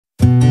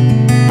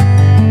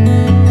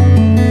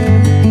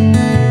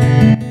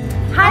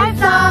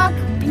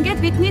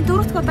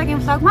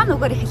удаагийн влог маань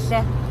өгөр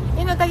эхэллээ.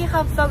 Энэ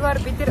удаагийнхаа влогоор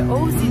бид нэр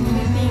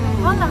OCD-ийн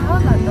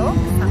хоолоо лөө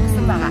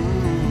сонгосон байгаа.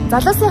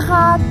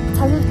 Залуусынхаа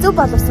цагийг зөв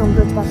боловсон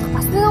өнгөрөөж болох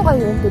бас нэгэн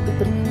гоё ивэнтэд бид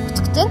нар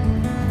хүчиж байна.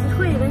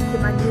 Тэрхүү ивэнт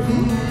маань юу вэ?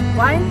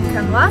 Wine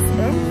Canvas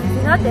and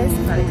Casino Dance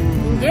Party.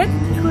 Ингээд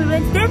тэрхүү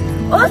ивэнтэд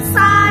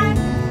уулзъя.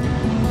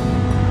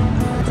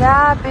 За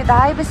бид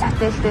Ibis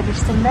Hotel дээр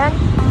ирсэн байна.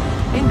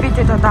 Энэ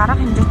бидэд одоо арга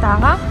хэмжээтэй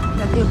байгаа.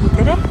 Тэгээд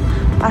бүгдээрээ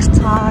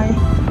гарцгаая.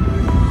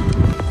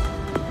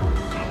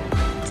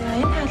 За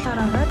энэ хайлаар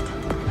ороод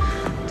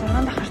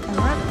 6 дахь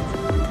хартаа.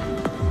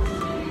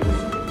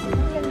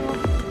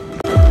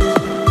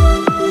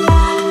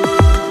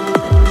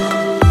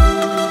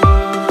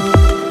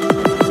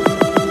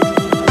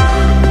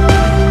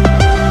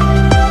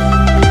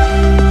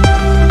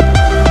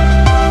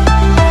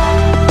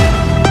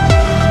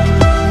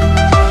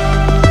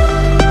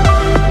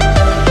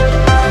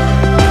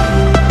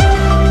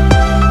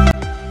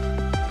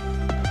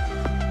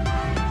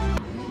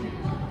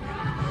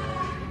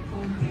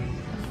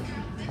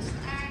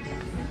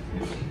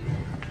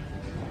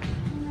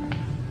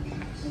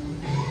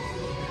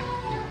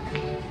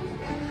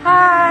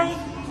 Hi.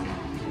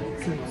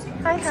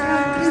 Hi.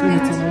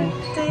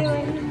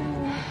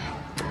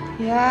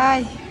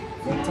 Яй.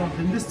 За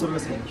эндээс 6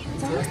 сая.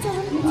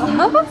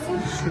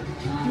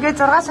 Ингээд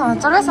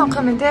 6 сонгох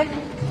юм те.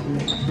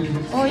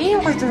 Оо ийм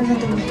гоё зураг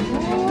юм.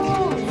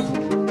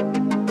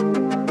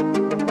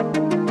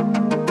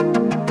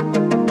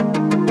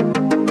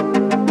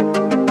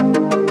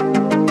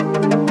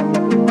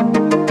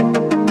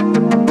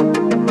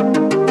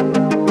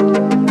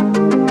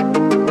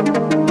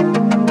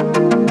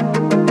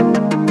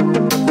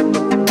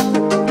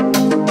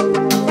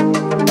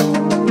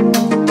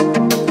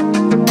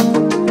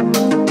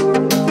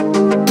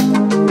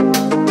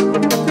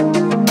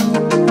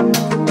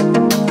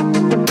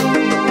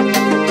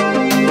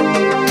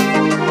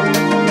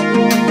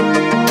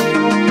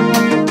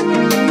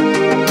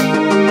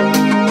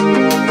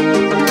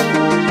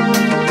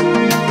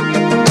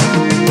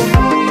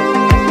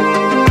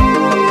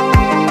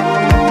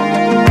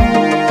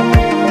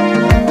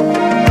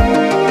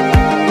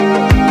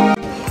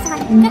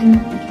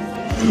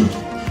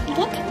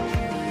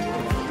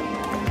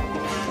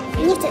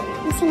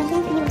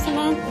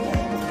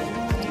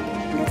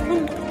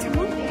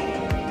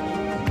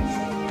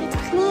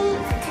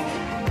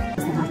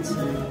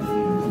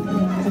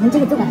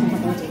 문제가 또 같은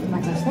것도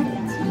맞았어요.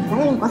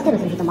 나는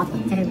거기로 좀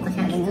맞고 제가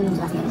거기로 넣는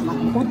거 같은 거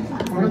맞고.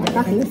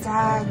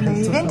 За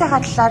ивэнтийн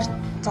талаар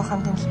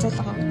жоохон тэмцэл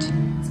байгаа гэж.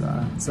 За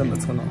сайн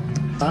бацгаана.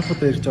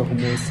 Даахад ирж байгаа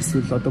хүмүүс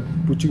эсвэл одоо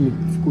бүжиг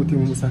мэдхгүй тийм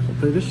хүмүүс ахад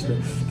байдаг шүү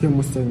дээ. Тийм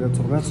хүмүүстэй ингээд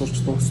 6 сурч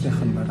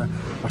дуусныхын дараа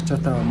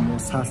бачаатаа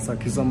хүмүүс саалса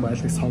кизомбо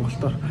айлыг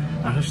сонголтоор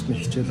анхаарч нэг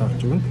хичээл орж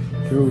өгнө.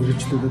 Тэгээ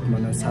үргэлжлүүлээд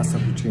манай саалса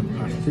бүжгийн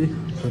парти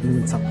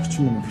өөрийн цаг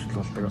 30 минут хүртэл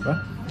болдог байгаа.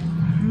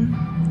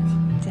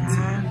 За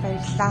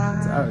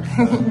баярлалаа. За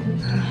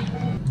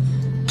баярлалаа.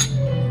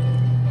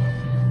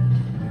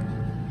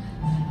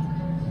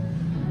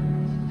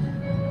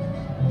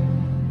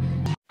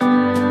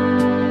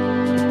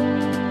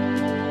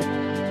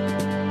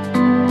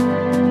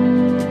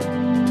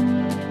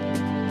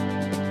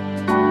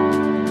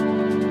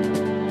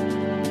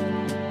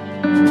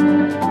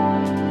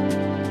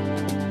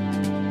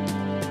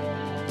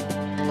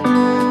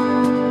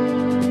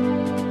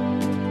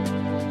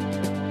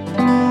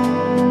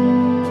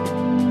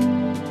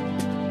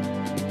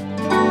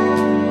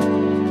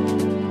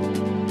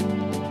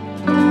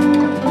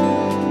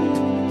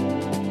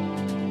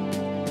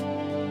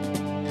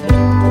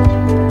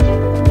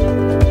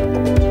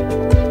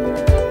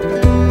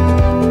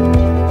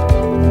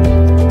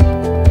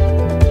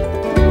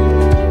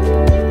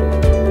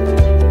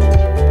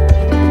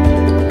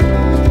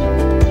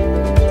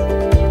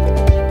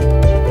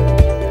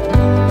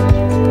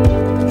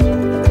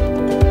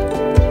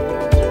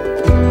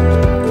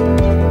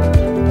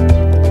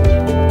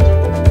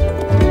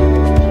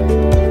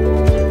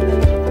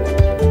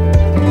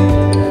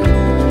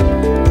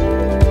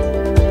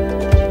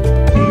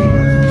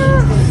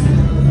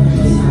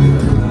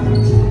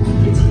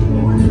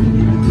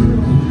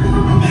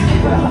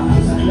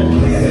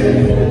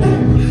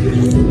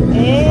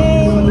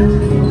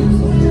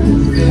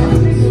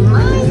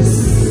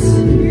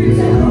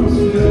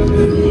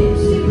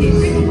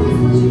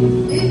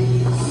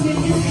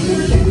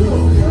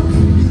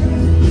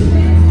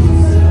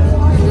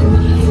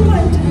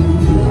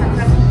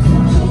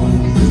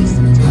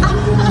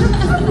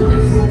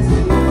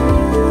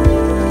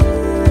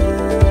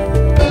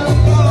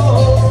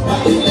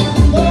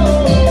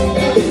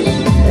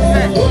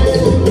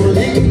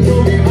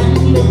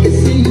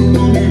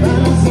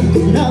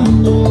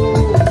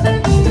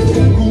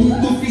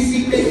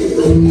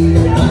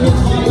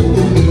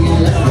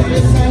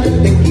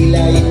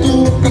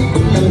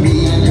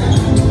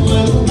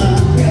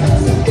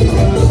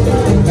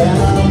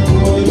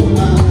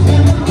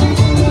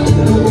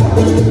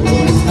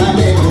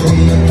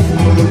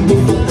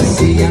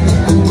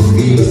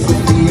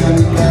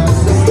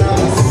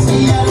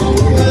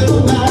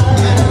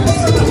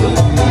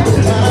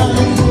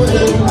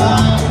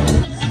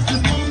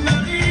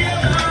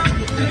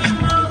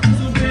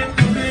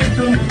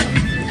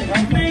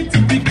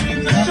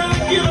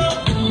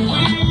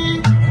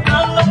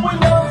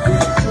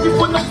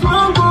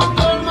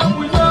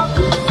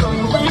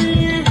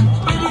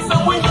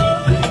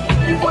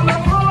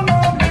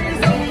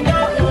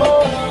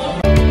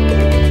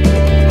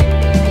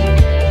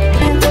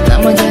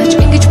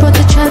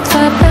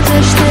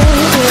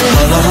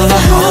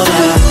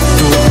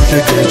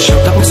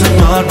 шатах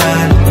зурмаар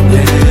байна.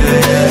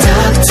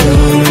 Talk to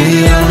me,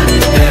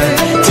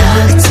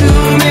 talk to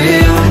me,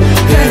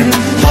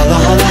 holla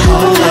holla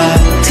holla.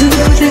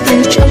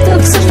 Түлхүүлээ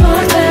шатах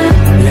зурмаар байна.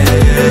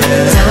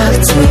 Talk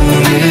to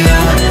me,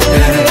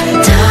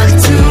 talk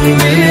to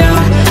me.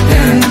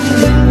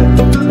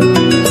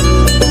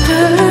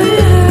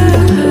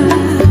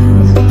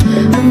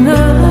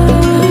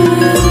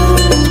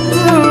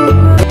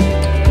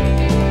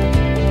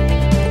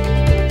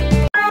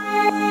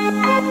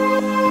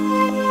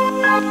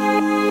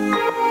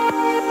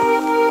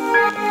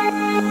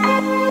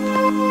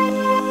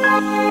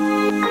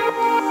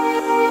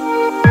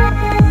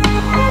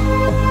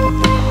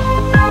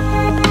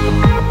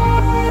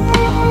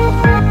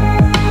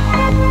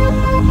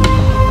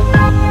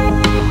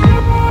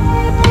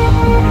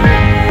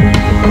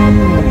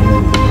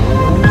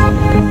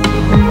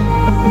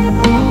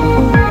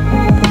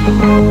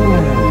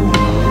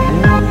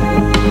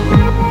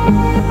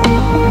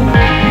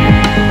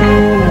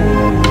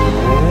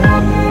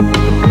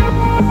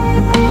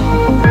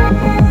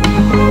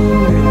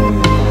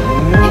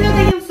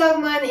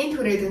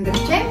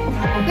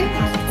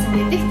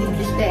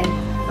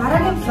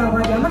 Дараагийн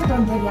влогоор ямар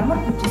дуун дээр ямар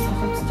хүчтэй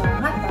сонсож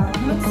байгаагаа доор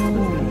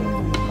мэдээлэл.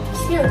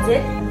 Шинэ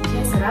үзээд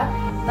чэсраа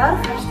доор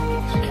хаштаг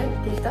гэхлээр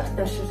дэлгэх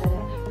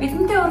дөршүүлээрэй.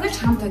 Бидэнтэй үргэлж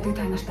хамт байдаг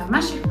та нартай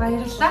маш их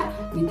баярлалаа.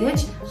 Мэдээж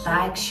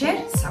лайк, шеэр,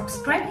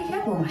 subscribe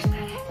хийхээ бүү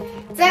мартаарай.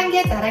 За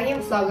ингээд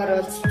дараагийн влогоор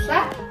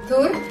уулзлаа.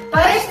 Түр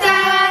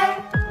баярлалаа.